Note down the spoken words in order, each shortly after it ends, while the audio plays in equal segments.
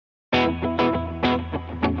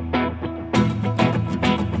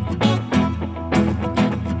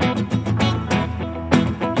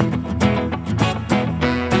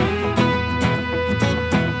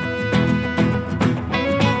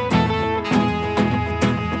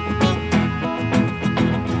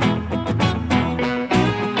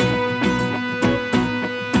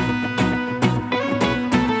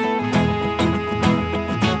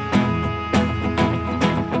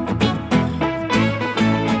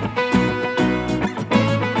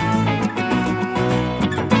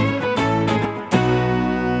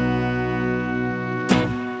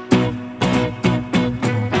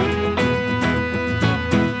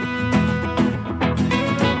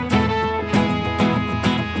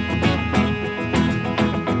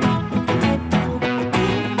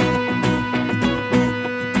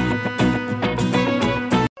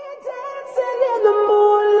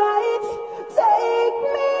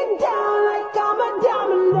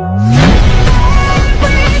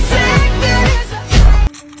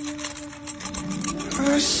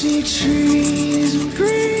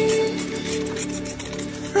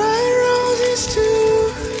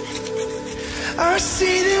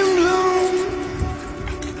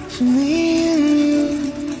me and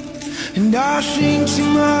you, and I think to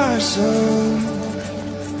myself,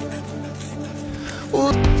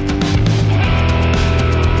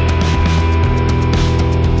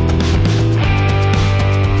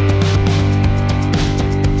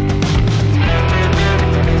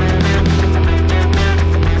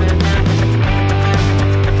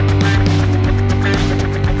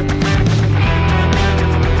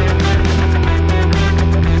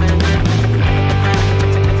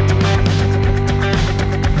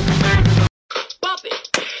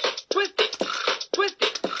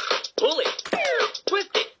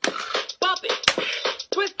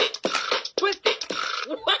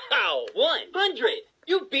 Wow! 100!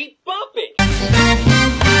 You beat bopping!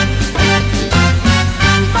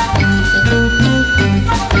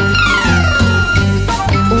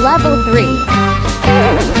 Level 3.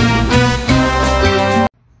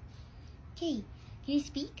 Okay, can you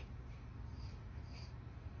speak?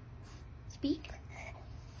 Speak?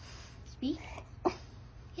 Speak?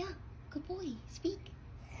 Yeah, good boy. Speak.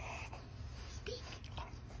 Speak.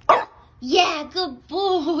 Yeah, good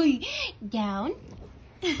boy. Down.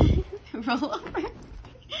 Roll over.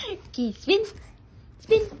 Okay, spin.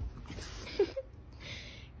 Spin.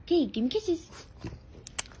 Okay, give me kisses.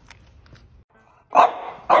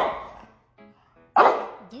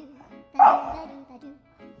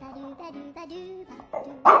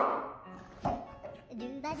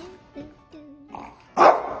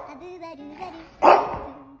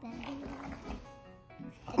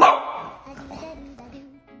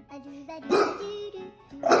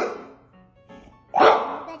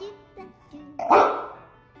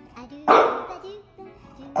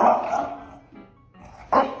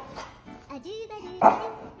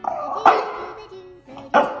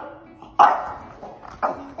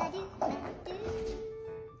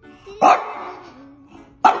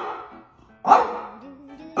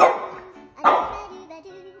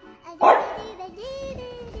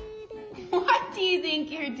 What do you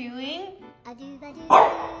think you're doing?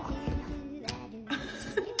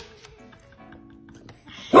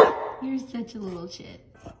 You're such a little shit.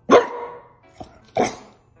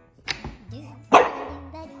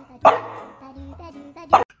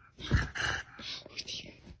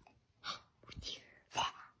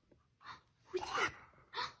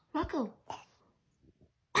 Rocco.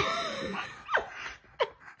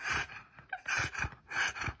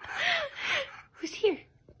 Who's here?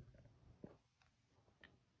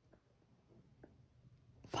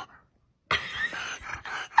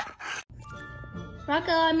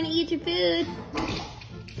 Rocco, I'm gonna eat your food.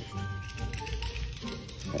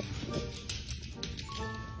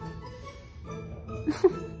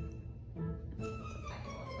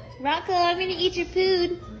 Rocco, I'm gonna eat your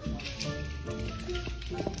food.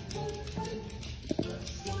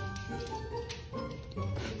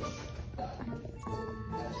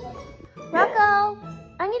 Rocco,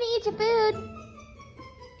 I'm gonna eat your food.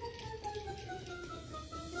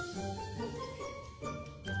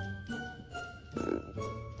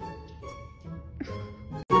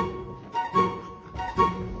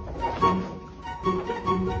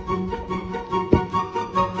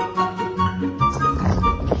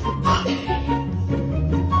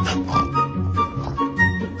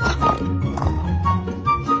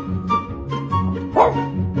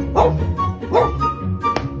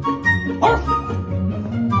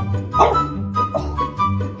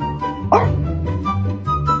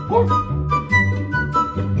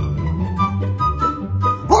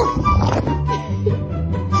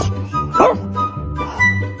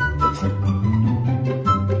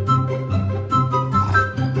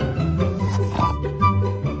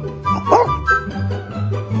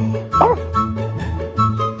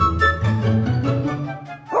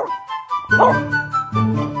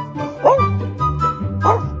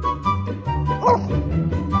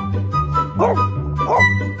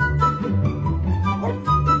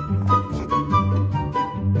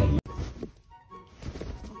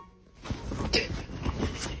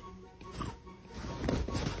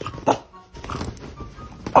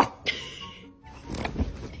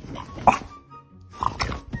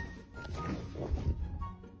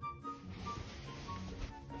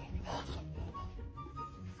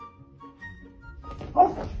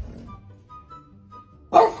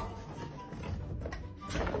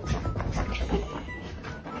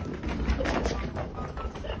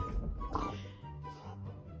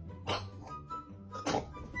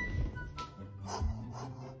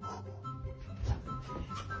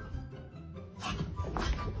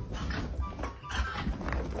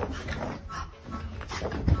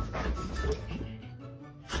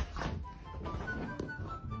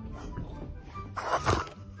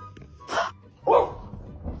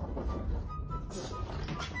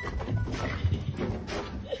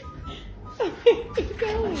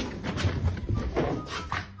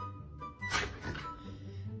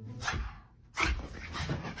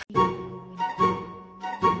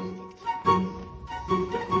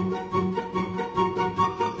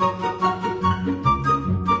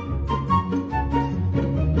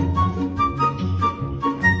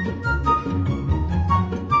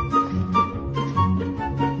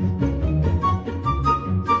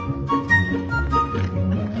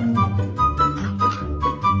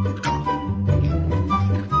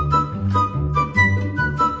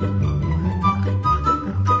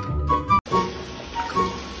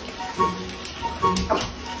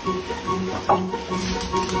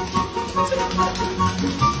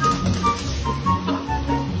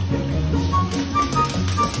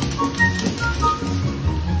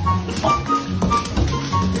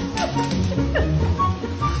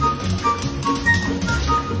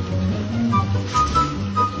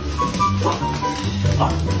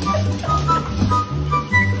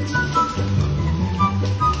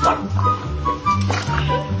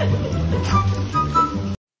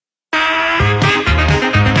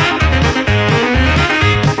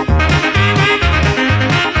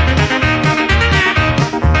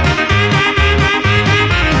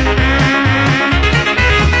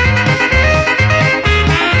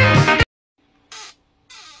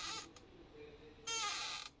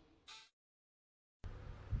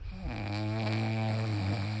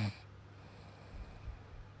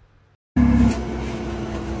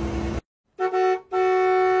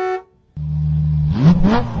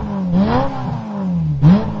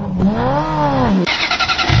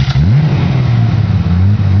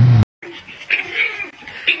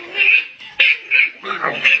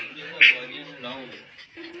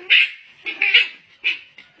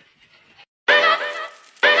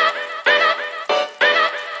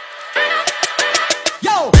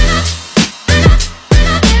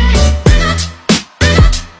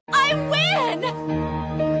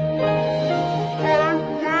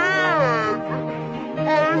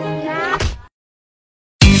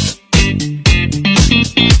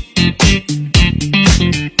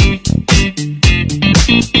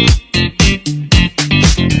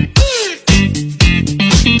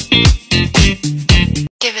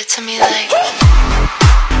 Give it to me like.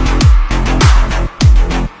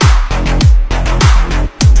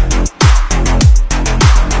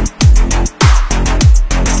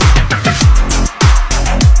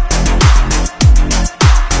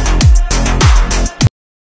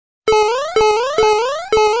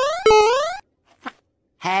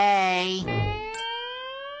 Hey,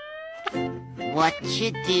 what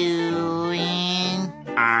you doing?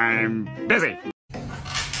 I'm busy.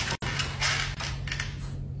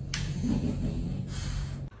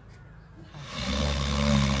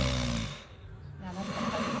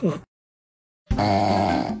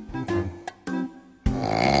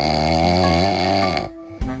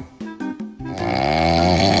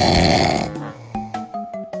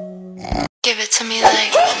 Give it to me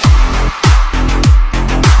like.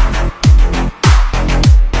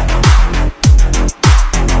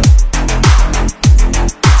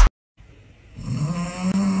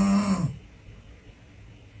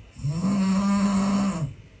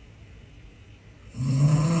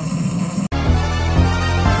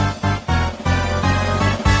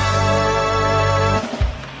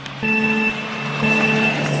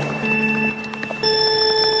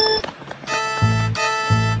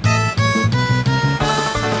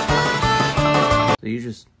 So you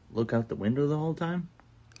just look out the window the whole time?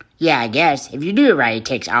 Yeah, I guess. If you do it right, it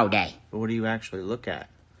takes all day. But what do you actually look at?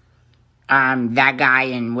 That guy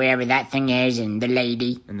and wherever that thing is and the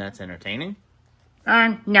lady. And that's entertaining?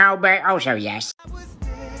 No, but also yes.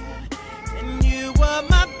 And you were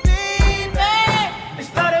my baby. It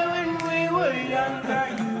started when we were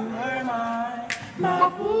younger. You were my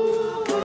boo.